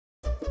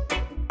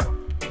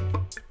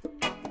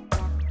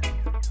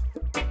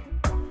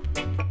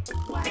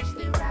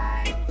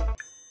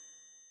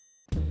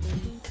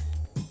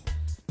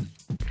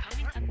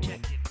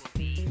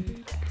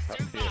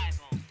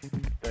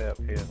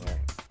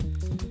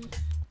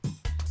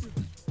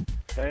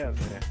Stay up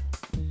there.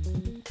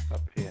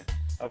 Up here.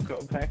 I've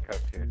got a pack up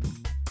here.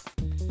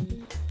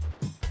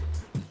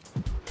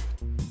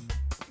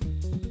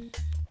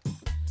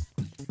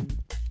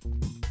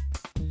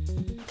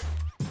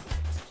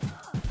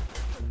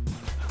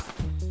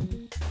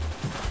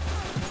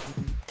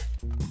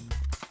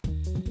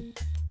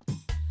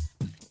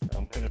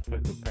 I'm gonna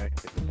put the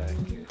packet back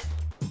here.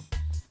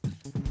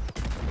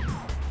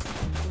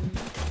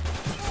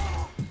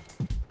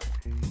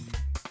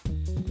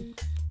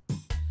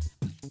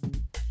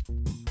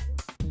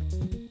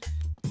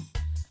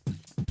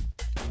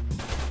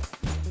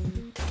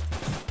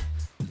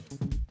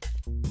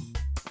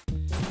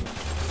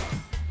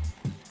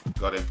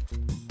 Got him.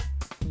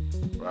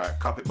 Right,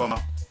 carpet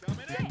bomber.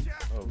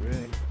 Oh,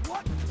 really?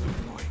 What?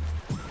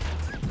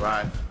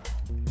 Right.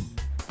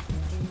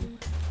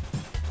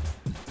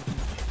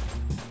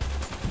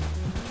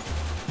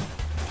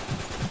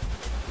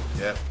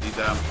 Yeah, he's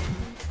down.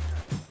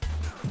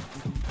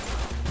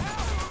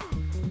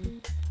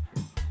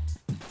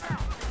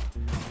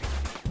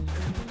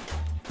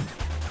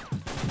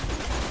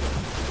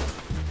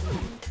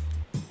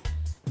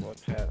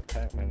 Watch out,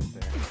 Pac-Man's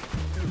there.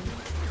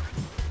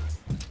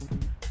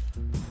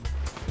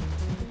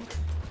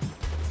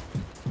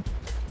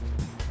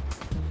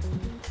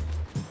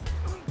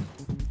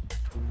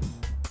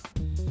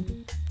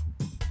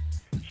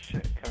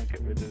 Shit, can't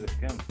get rid of this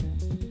gun.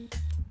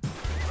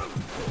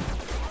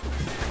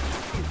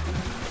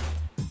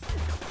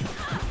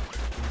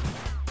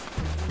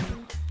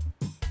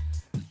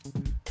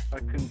 I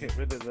couldn't get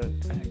rid of the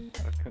tank.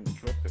 I couldn't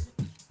drop it.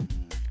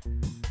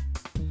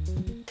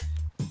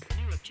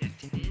 New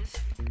objective is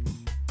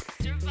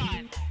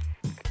survival.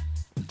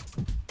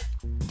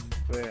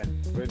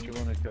 Where do you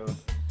want to go?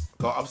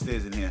 Go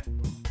upstairs in here.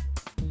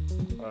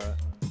 Alright.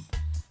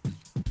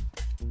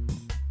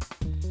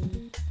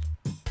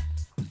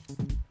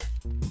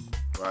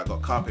 Right,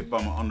 got carpet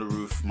bomber on the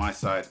roof, my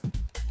side.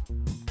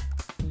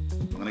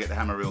 I'm gonna get the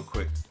hammer real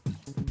quick.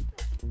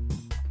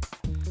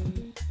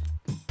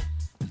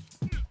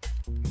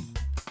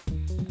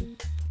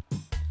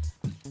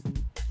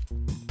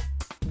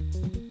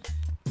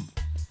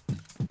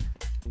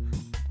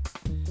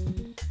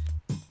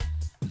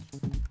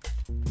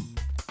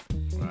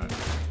 Right.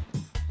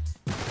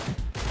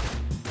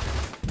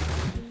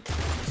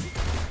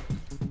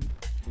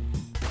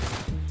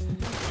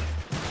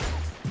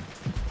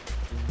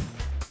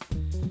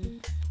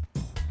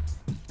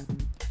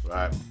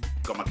 Right,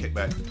 got my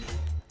kickback.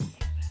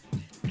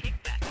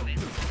 Kickback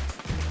available.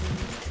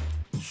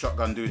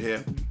 Shotgun dude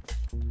here.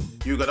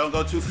 Hugo, don't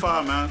go too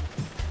far, man.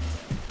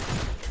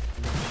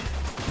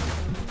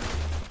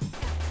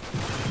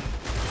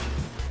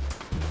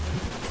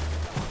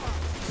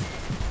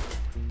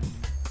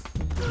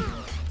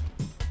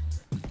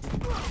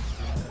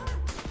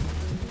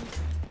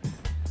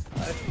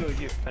 I saw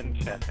you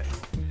punch at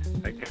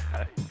a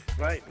guy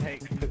right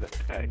next to the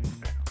tank.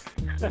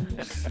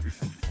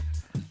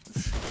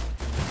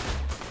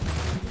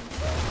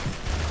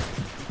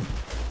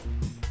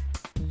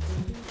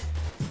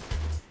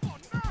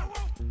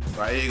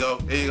 Right, here you go,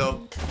 here you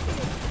go.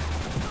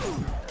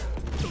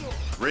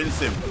 Rinse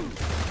him.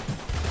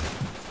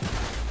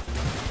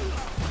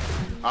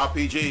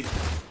 RPG.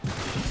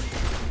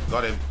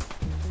 Got him.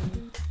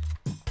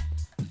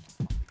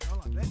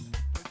 Hold on, let's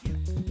get it.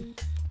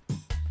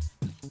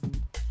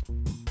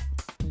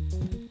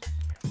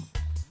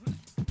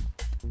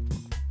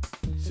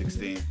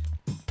 16.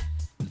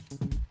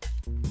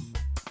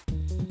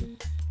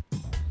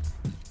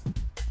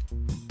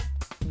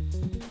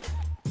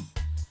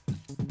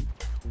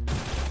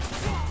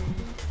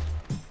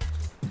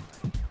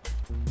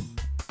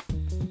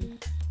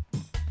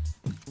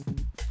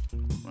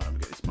 Right, let me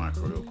get this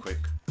micro real quick.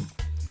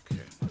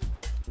 Okay.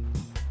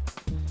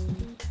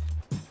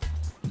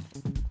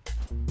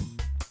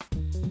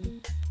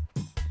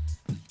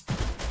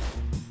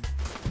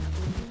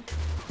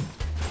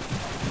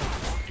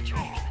 The trainer's been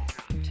dropped.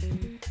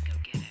 Go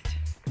get it.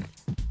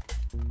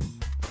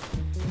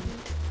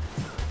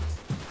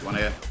 One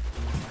here.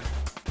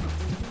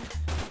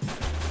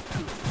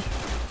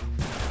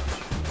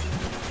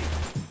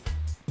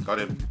 Got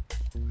him.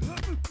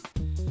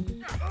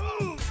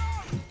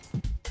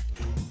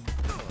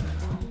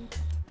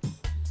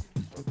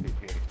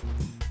 RPG.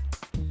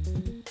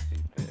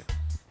 He's there.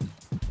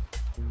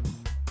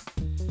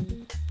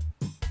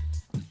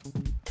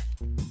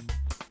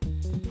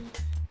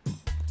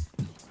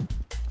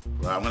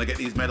 Right, I'm gonna get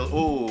these medals. Ooh.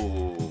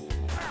 I'm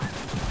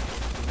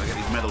gonna get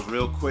these medals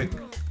real quick.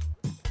 Get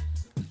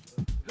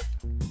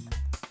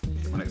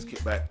my next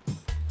kit back.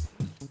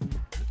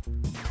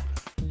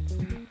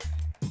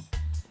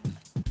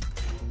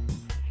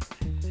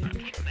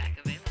 Kickback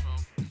available.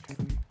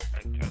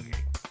 I'm joking.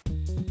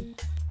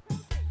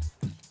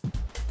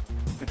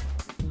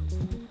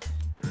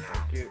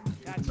 Thank you.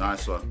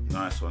 Nice one,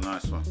 nice one,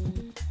 nice one.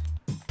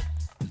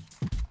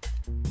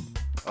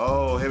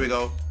 Oh, here we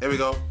go, here we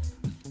go.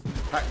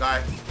 Pack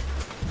guy.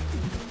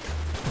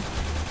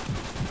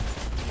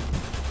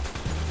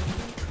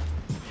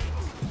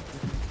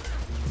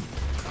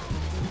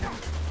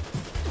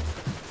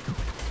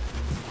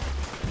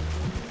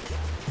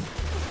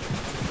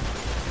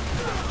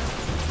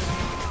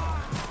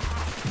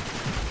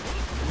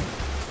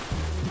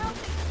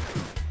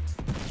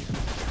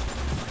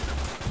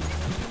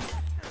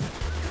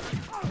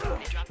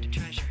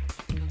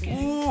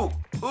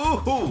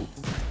 Oh!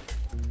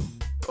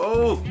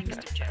 Oh!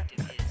 Next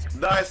objective is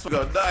Nice, we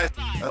got nice.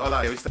 All right,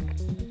 alright, it's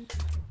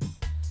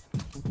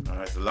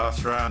the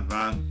last round,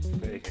 man.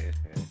 Stay here.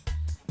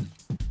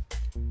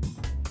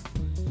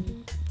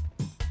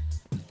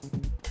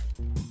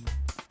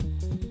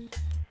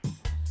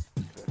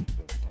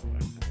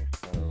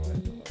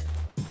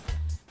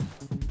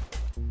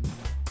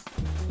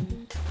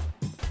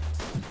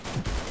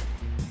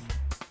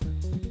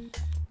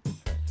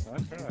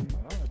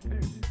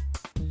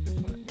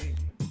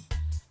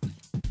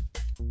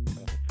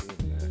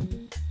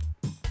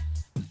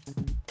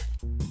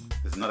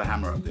 There's another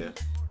hammer up there.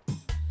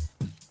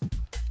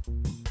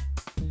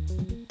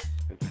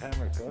 It's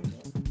hammer gun.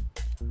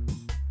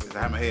 There's a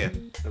hammer here.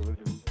 There was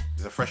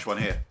There's a fresh one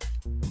here.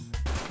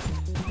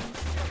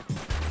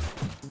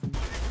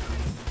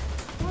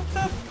 What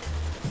the?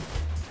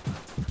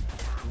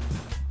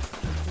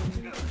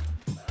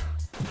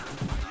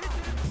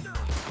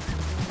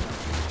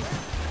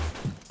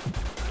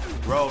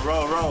 Roll,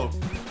 roll, roll.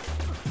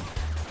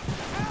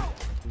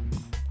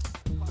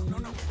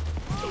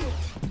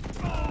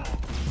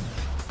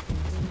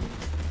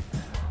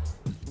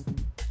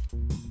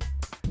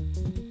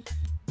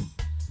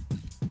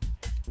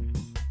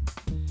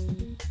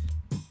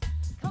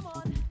 Come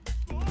on.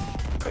 Be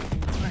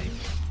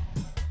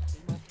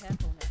more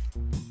careful next.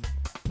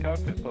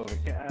 carpet boy,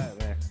 get out of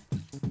there.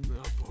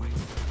 Oh boy.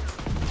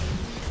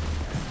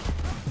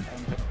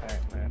 And the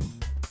pack, man.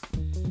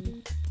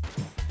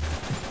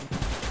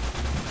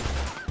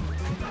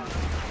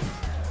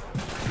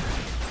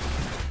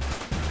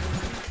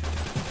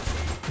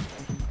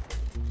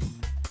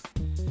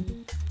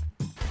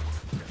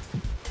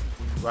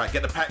 Right,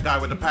 get the pack guy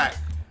with the pack.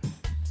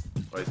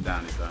 Oh, he's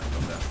down, he's down.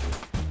 Come down.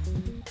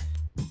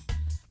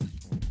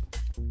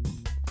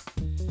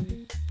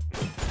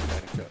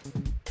 Back up.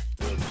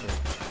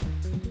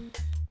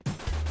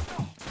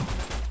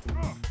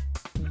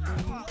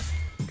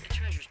 the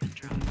treasure's been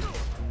dropped. Go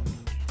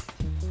get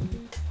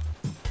it.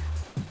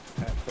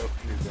 That's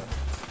off you go.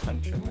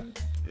 Punch him.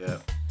 Yeah.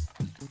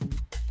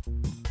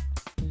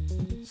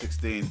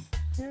 16.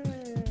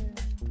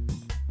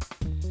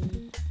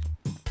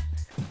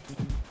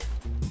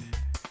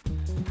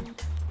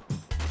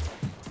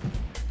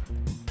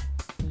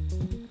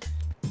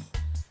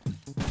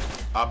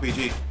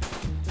 RPG.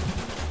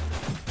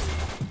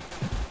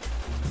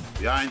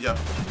 Behind you.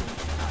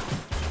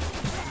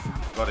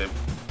 Got him.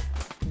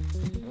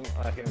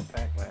 Oh, I hear a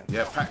pack, man.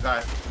 Yeah, pack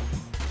guy.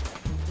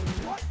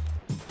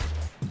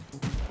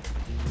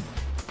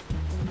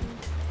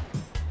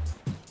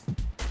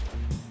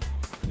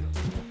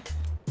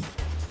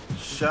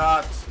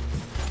 Shot.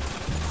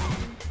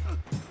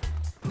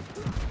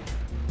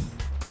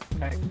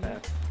 Pack,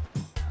 man.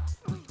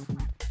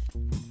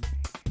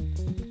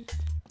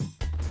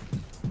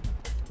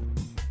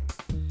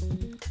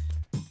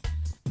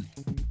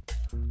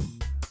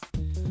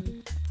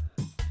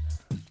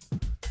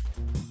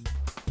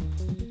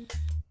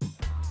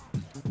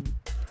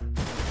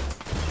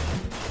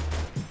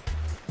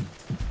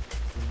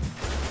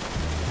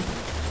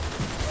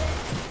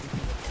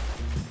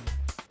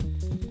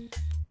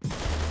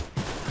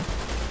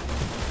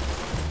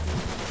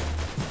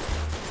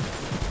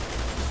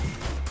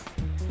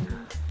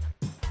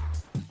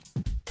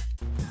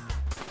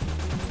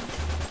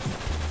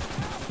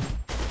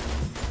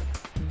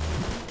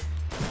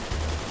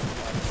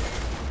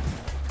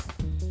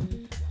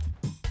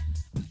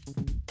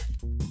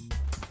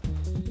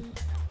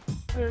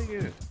 Very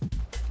good.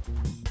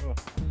 Oh,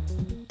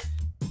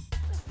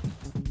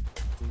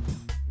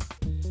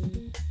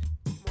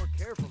 Be more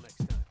careful next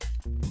time.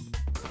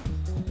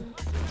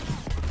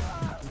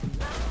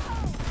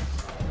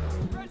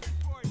 Present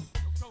for you.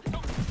 Go, go, go.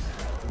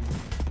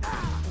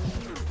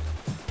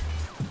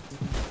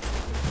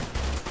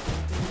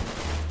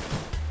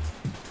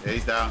 Yeah,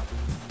 he's down.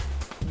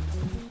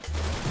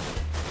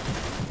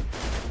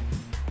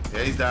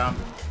 Yeah, he's down.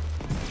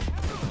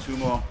 2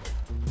 more.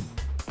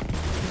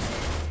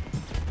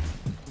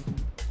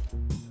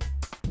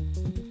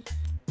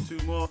 Two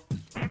more.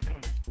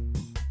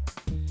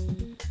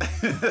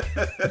 you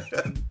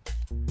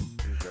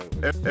go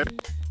with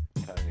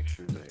tiny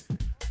shoelaces.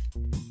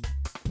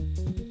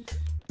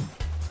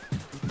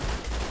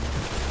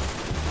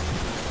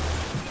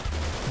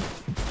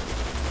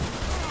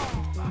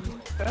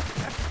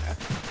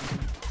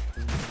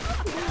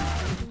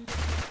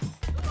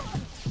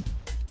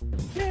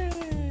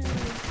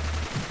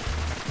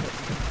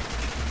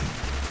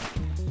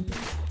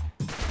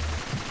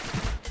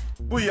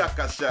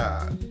 Booyakasha.